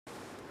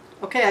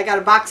Okay, I got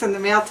a box in the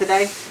mail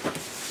today.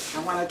 I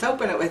wanted to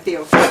open it with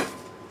you.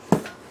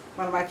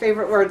 One of my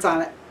favorite words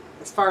on it,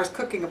 as far as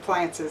cooking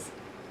appliances,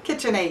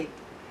 KitchenAid.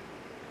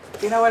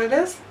 Do you know what it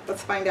is?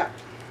 Let's find out.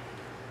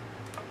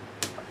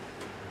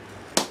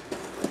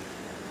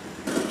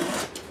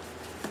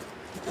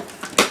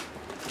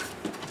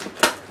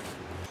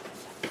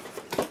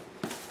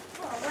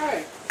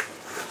 Alright,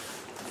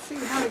 let's see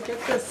how to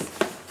get this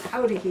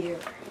out of here.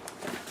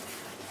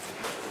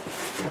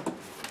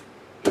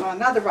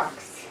 Another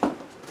box.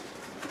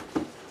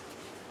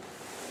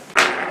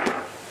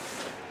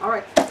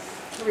 Alright,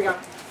 here we go.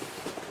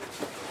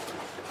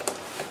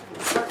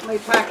 Certainly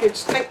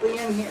packaged tightly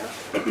in here.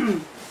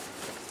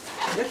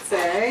 It's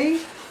a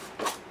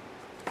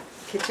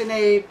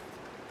KitchenAid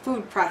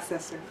food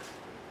processor.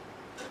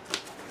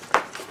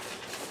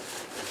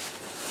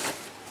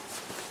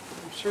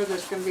 I'm sure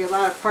there's going to be a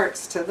lot of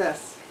parts to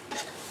this.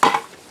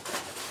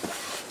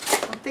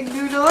 Something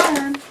new to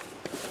learn.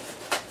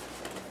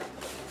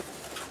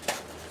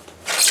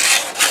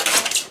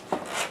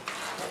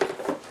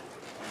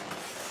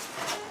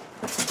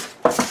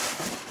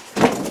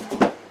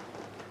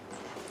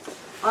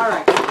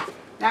 Alright,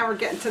 now we're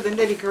getting to the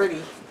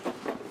nitty-gritty.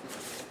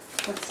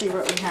 Let's see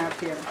what we have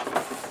here.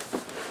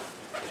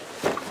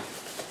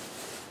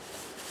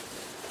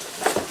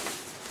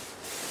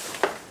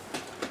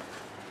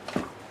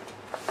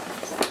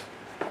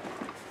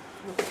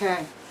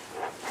 Okay,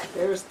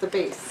 there's the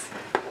base.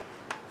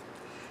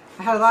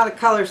 I had a lot of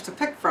colors to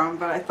pick from,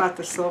 but I thought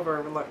the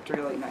silver looked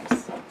really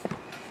nice.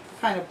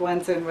 Kind of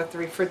blends in with the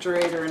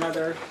refrigerator and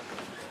other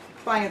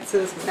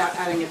appliances without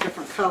adding a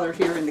different color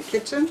here in the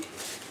kitchen.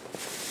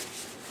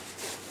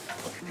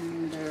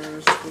 And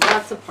there's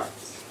lots of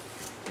parts.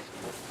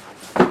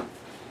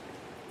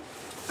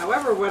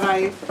 However, what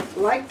I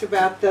liked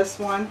about this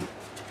one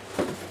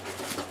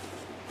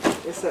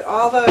is that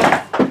all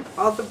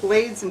the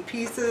blades and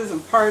pieces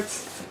and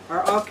parts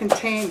are all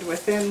contained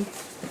within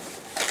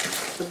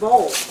the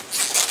bowl.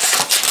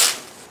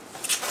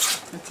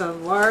 It's a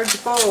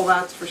large bowl,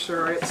 that's for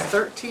sure. It's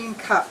 13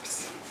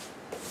 cups.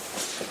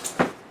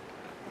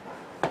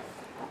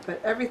 But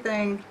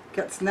everything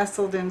gets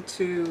nestled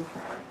into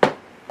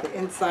the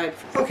inside.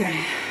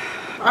 Okay,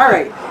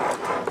 alright,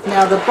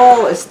 now the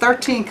bowl is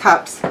 13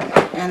 cups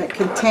and it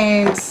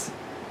contains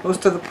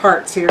most of the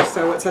parts here,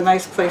 so it's a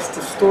nice place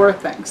to store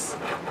things.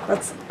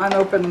 Let's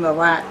unopen the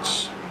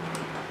latch.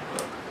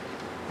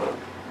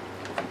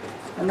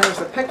 And there's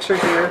a picture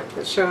here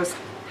that shows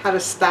how to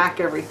stack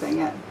everything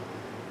in.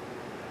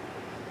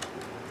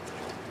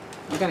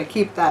 I'm going to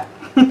keep that.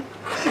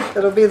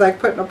 It'll be like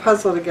putting a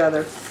puzzle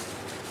together.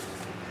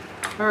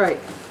 Alright,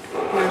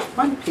 here's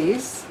one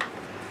piece.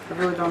 I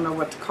really don't know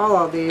what to call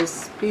all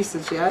these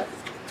pieces yet,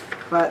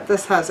 but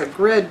this has a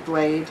grid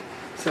blade,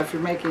 so if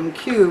you're making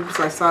cubes,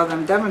 I saw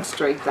them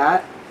demonstrate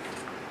that.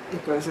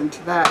 It goes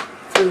into that,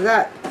 through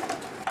that.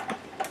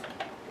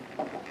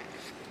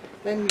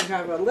 Then you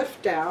have a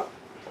lift out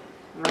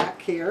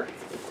rack here.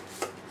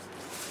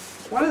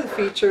 One of the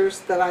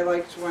features that I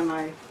liked when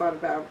I thought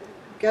about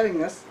getting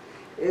this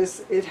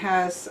is it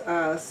has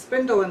a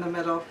spindle in the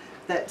middle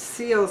that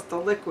seals the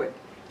liquid.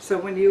 So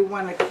when you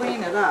want to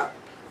clean it up,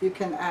 you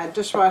can add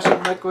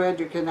dishwashing liquid,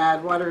 you can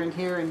add water in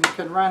here, and you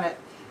can run it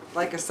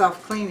like a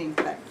self-cleaning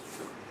thing.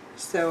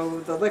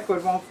 So the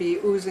liquid won't be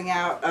oozing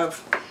out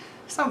of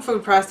some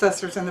food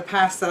processors in the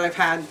past that I've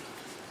had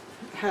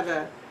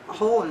a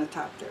hole in the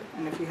top there,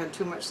 and if you had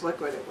too much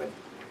liquid it would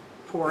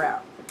pour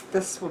out.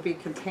 This will be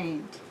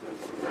contained.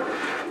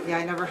 Yeah,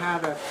 I never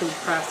had a food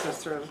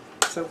processor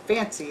so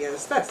fancy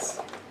as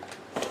this.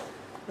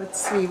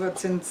 Let's see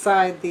what's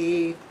inside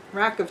the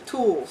rack of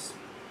tools.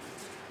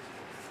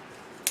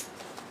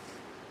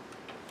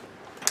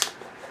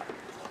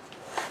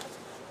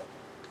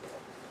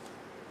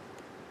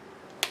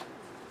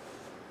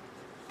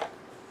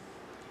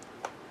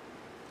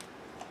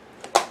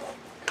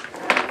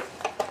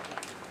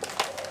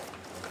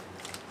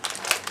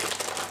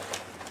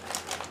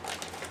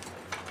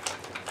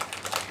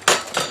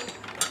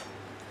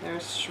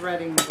 There's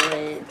shredding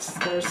blades,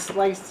 there's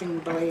slicing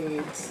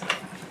blades.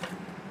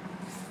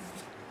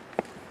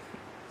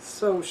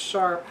 So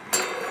sharp.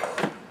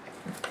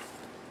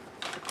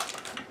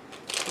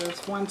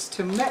 There's ones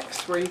to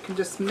mix where you can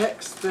just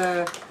mix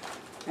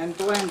and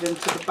blend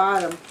into the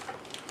bottom.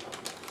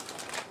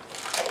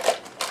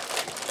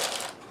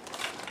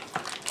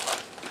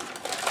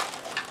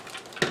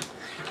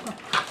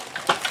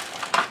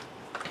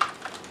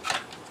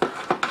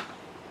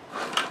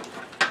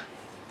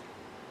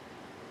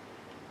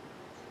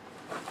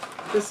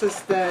 This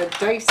is the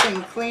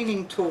dicing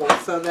cleaning tool,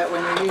 so that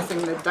when you're using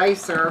the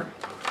dicer,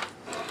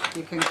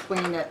 you can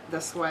clean it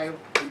this way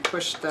and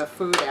push the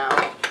food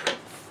out.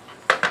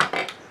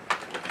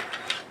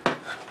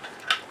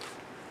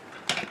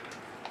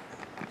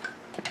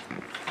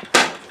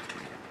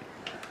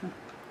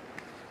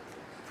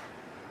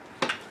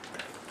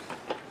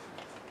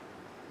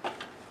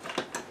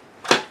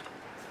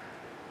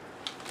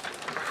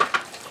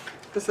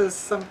 This is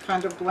some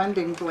kind of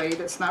blending blade.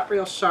 It's not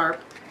real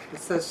sharp. It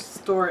says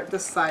store it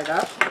this side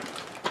up.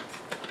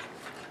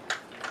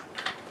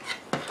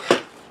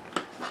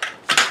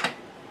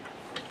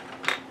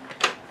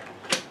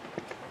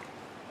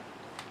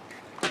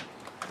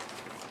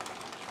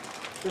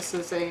 This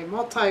is a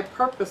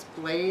multi-purpose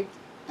blade,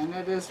 and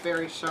it is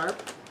very sharp.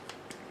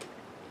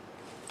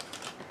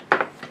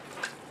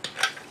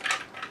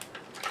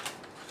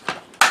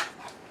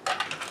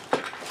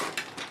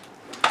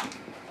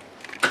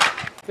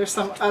 There's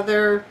some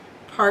other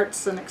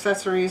parts and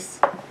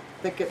accessories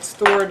that get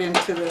stored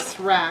into this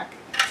rack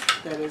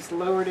that is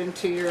lowered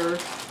into your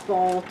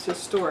bowl to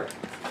store it.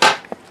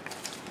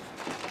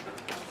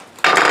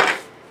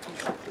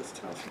 This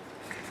tells you.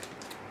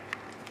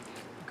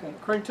 Okay,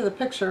 according to the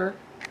picture,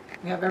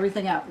 we have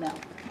everything out now.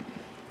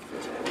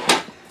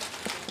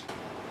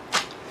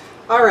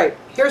 All right,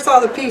 here's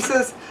all the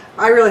pieces.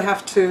 I really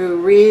have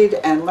to read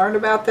and learn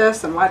about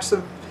this and watch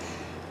some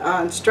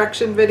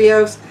instruction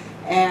videos,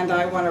 and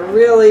I want to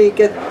really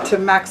get to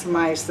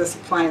maximize this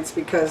appliance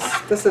because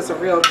this is a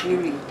real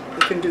beauty.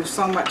 It can do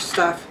so much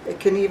stuff. It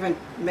can even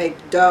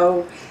make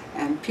dough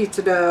and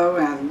pizza dough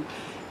and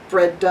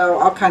bread dough,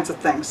 all kinds of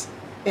things,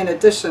 in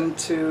addition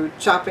to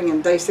chopping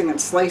and dicing and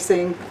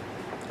slicing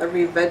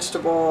every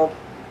vegetable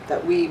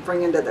that we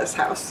bring into this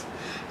house.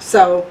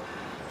 So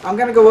I'm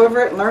going to go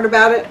over it and learn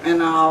about it,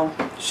 and I'll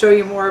show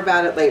you more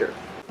about it later.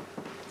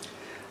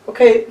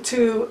 Okay,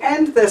 to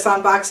end this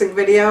unboxing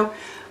video,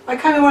 I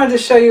kind of wanted to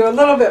show you a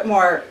little bit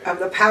more of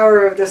the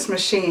power of this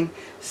machine.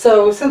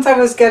 So since I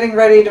was getting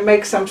ready to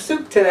make some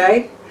soup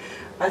today,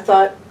 I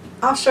thought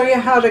I'll show you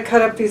how to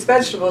cut up these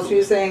vegetables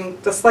using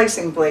the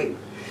slicing blade.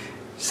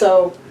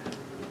 So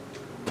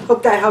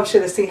hope that helps you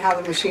to see how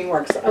the machine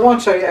works. I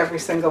won't show you every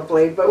single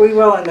blade, but we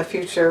will in the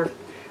future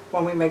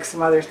when we make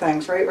some other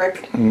things, right,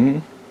 Rick? Mm-hmm.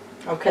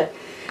 Okay,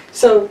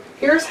 so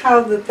here's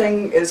how the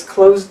thing is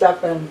closed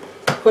up and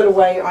put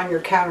away on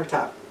your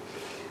countertop.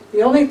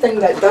 The only thing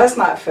that does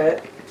not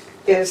fit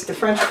is the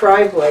French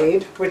fry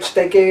blade, which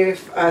they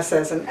gave us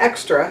as an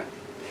extra,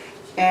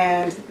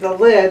 and the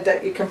lid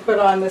that you can put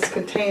on this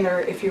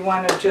container if you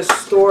want to just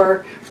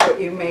store what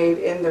you made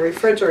in the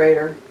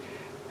refrigerator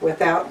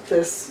without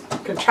this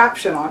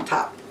contraption on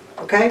top.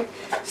 Okay,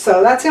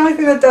 so that's the only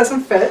thing that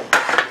doesn't fit.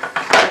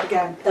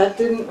 Again, that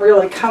didn't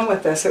really come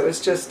with this. It was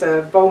just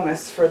a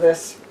bonus for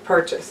this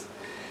purchase.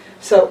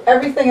 So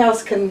everything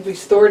else can be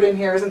stored in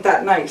here. Isn't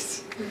that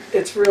nice?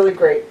 It's really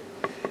great.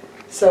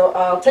 So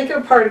I'll take it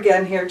apart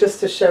again here just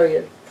to show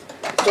you.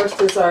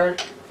 First is our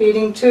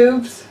feeding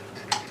tubes.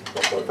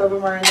 Both of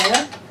them are in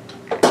there.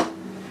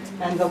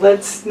 And the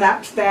lid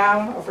snaps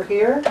down over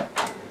here.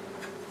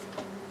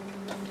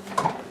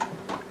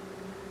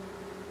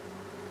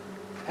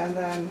 And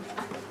then,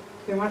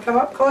 you want to come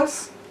up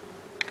close?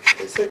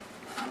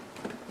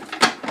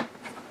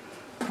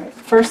 Right,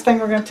 first thing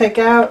we're going to take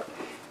out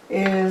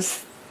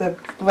is the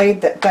blade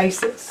that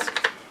dices.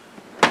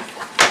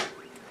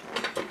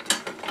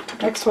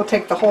 Next we'll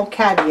take the whole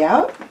caddy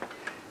out.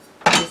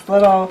 This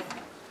little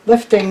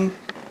lifting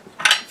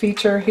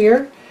feature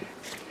here.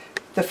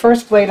 The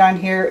first blade on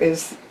here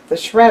is the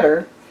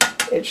shredder.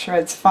 It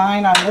shreds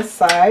fine on this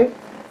side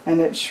and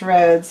it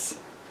shreds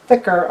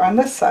thicker on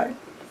this side.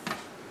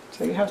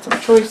 So you have some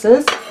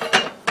choices.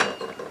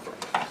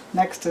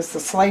 Next is the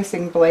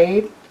slicing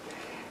blade,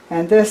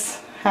 and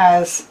this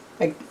has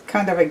a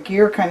kind of a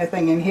gear kind of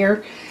thing in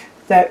here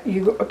that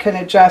you can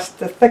adjust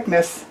the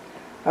thickness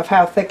of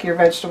how thick your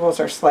vegetables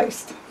are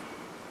sliced.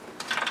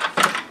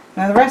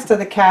 Now the rest of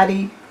the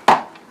caddy,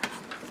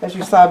 as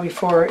you saw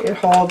before, it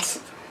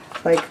holds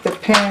like the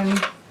pin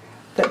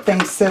that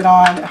things sit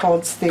on. It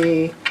holds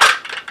the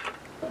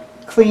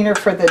cleaner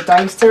for the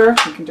dicer.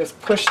 You can just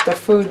push the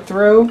food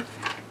through,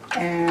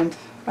 and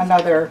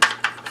another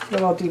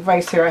little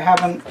device here I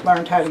haven't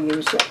learned how to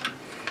use yet.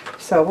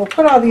 So we'll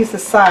put all these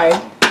aside.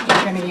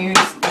 We're going to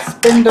use the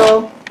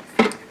spindle.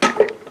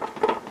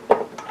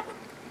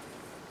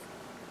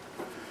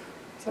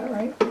 Is that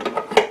right?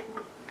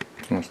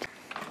 Yes.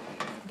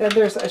 Then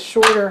there's a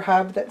shorter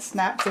hub that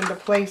snaps into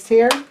place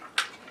here.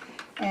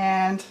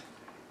 And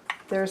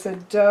there's a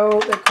dough,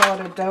 they call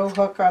it a dough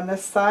hook on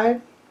this side.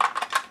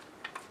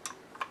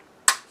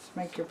 Just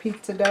make your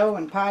pizza dough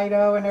and pie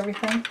dough and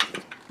everything.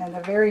 And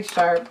the very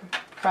sharp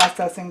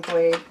processing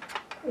blade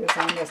is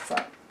on this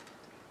side.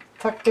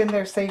 Tucked in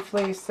there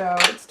safely so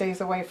it stays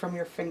away from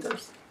your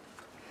fingers.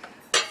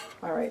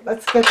 Alright,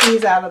 let's get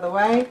these out of the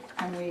way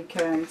and we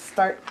can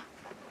start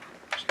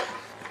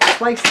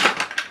slicing.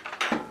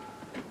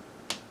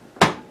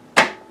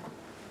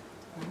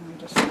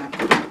 Just snap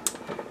it.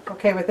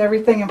 Okay, with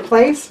everything in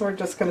place, we're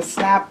just going to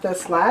snap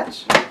this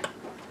latch.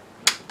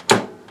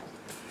 And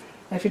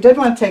if you did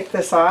want to take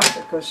this off,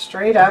 it goes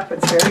straight up.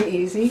 It's very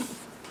easy.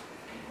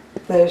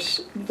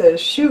 The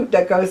chute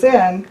that goes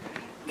in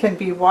can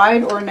be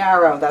wide or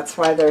narrow. That's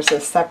why there's a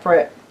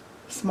separate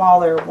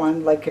smaller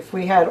one. Like if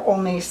we had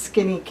only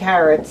skinny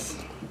carrots,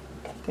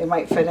 they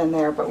might fit in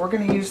there, but we're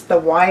going to use the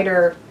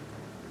wider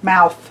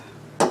mouth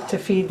to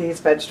feed these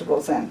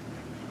vegetables in.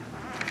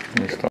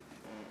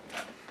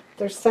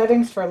 There's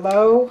settings for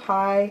low,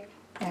 high,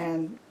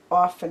 and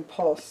off and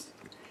pulse.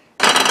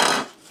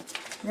 I'm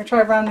going to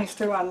try to run these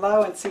through on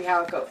low and see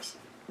how it goes.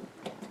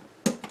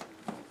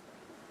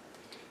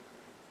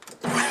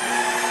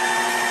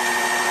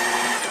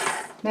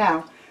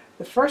 Now,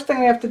 The first thing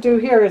we have to do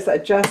here is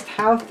adjust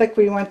how thick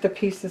we want the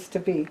pieces to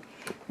be.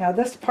 Now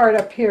this part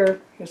up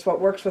here is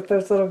what works with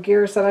those little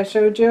gears that I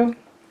showed you.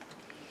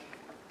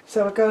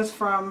 So it goes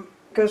from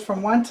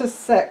 1 to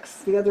 6.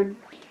 The other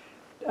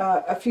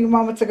a few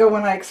moments ago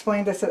when I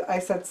explained this, I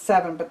said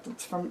 7, but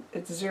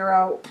it's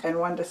 0 and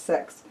 1 to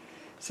 6.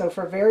 So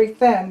for very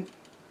thin,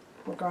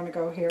 we're going to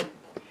go here,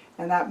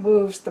 and that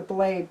moves the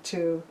blade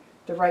to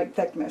the right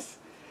thickness.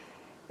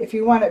 If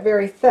you want it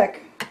very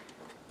thick,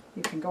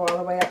 you can go all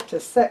the way up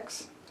to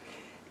 6.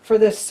 For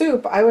this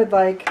soup, I would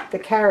like the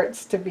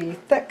carrots to be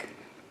thick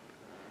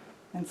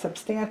and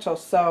substantial,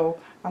 so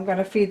I'm going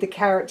to feed the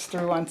carrots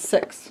through on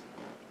 6.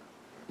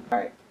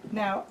 Alright,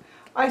 now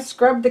I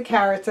scrubbed the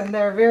carrots and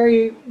they're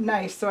very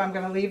nice, so I'm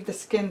going to leave the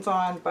skins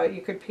on, but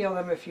you could peel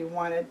them if you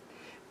wanted.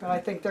 But I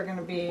think they're going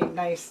to be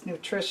nice,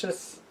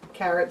 nutritious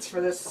carrots for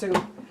this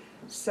soup.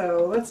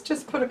 So let's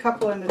just put a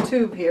couple in the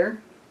tube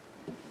here.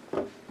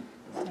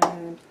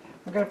 And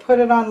I'm going to put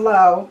it on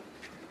low.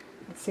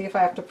 Let's see if I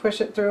have to push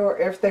it through or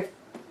if they... A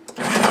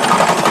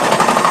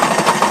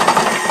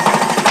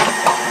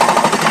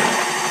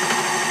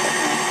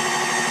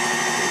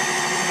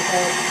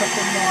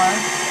couple more.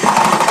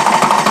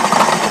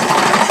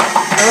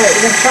 Alright,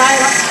 we're going to try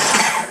it on.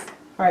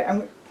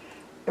 Alright,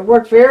 it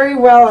worked very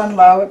well on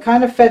low. It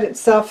kind of fed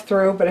itself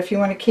through, but if you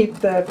want to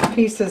keep the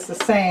pieces the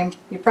same,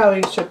 you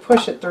probably should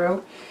push it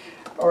through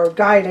or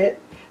guide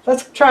it.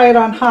 Let's try it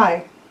on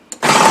high.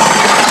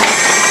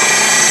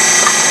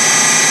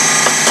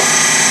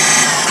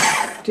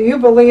 Do you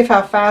believe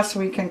how fast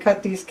we can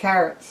cut these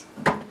carrots?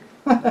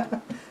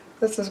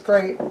 This is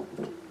great.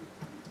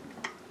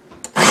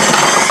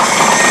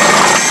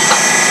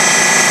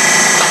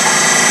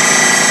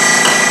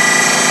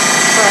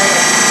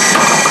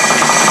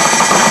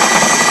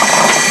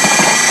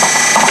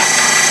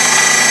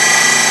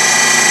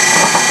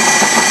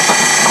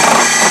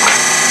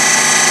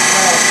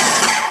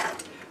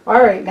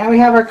 Alright, now we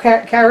have our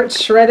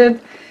carrots shredded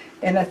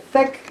in the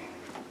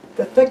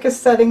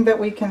thickest setting that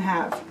we can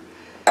have.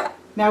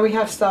 Now we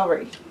have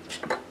celery.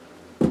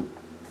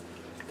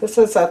 This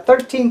is a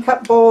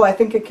 13-cup bowl. I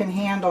think it can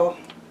handle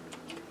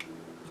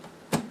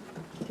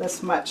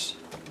this much.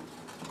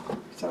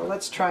 So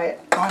let's try it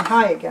on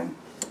high again.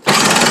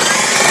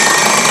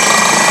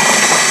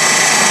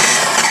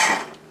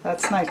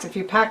 That's nice. If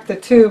you pack the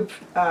tube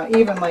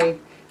evenly,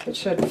 it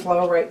should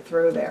flow right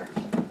through there.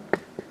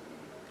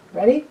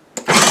 Ready?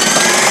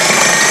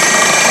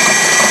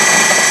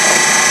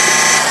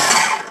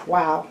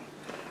 Wow.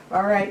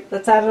 All right,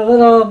 let's add a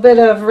little bit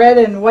of red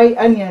and white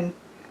onion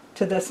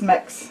to this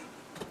mix.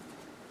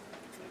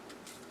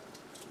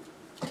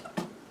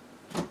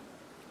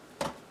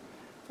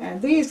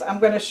 And these I'm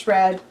going to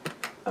shred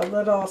a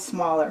little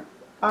smaller.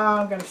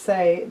 I'm going to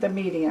say the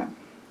medium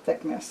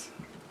thickness.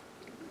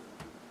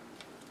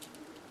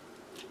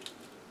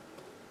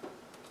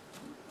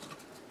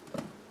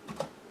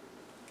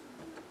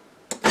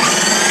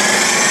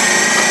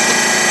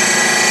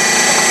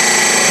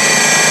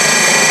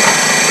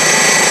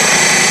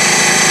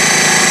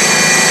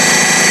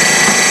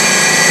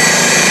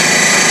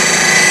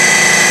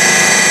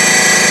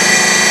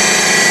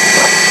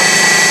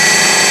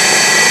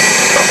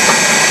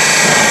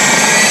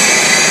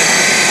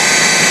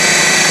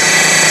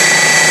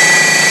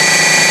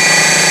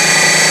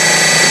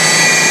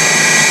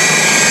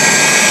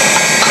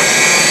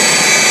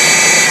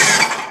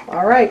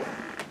 Alright,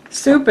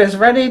 soup is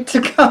ready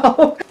to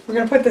go. We're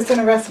going to put this in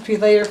a recipe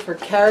later for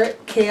carrot,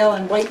 kale,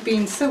 and white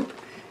bean soup.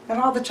 And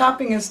all the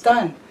chopping is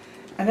done.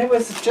 And it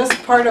was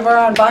just part of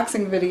our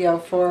unboxing video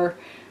for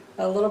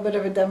a little bit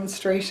of a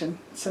demonstration.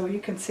 So you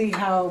can see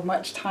how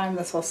much time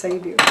this will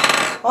save you.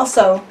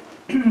 Also,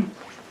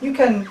 you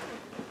can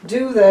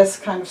do this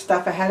kind of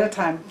stuff ahead of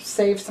time.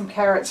 Save some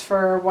carrots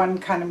for one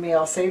kind of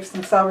meal. Save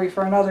some celery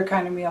for another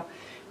kind of meal.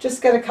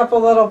 Just get a couple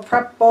little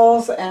prep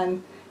bowls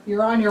and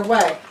you're on your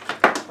way.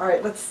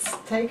 Alright, let's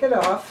take it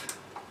off.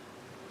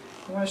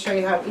 I want to show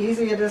you how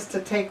easy it is to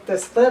take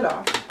this lid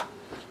off.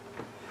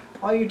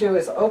 All you do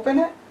is open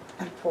it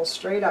and pull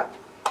straight up.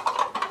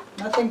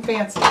 Nothing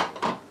fancy.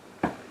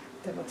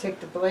 Then we'll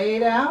take the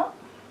blade out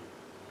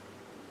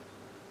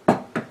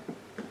and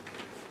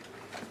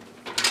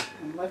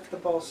lift the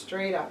bowl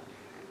straight up.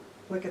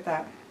 Look at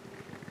that.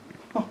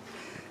 Oh,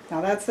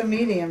 now that's a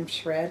medium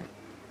shred.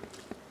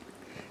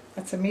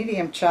 That's a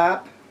medium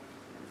chop.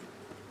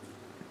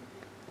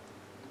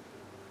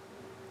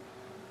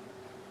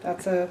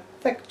 That's a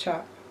thick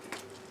chop.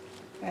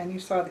 And you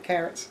saw the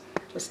carrots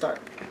to start.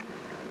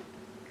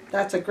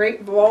 That's a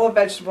great bowl of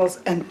vegetables,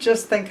 and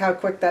just think how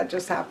quick that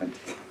just happened.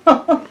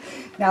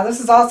 Now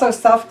this is also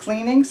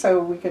self-cleaning, so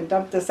we can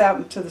dump this out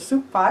into the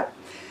soup pot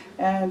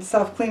and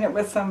self-clean it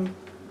with some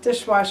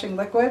dishwashing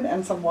liquid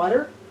and some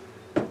water.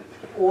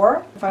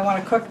 Or if I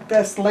want to cook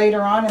this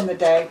later on in the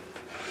day,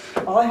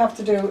 all I have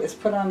to do is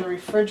put on the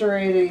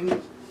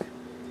refrigerating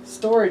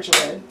storage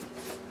lid,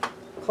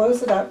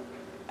 close it up,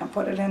 and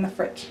put it in the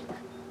fridge.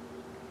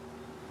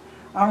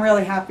 I'm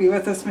really happy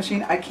with this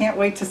machine. I can't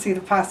wait to see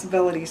the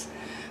possibilities.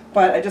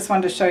 But I just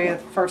wanted to show you the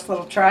first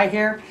little try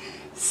here.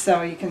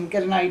 so you can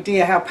get an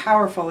idea how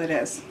powerful it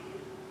is.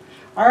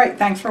 Alright,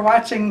 thanks for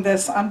watching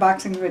this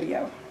unboxing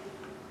video.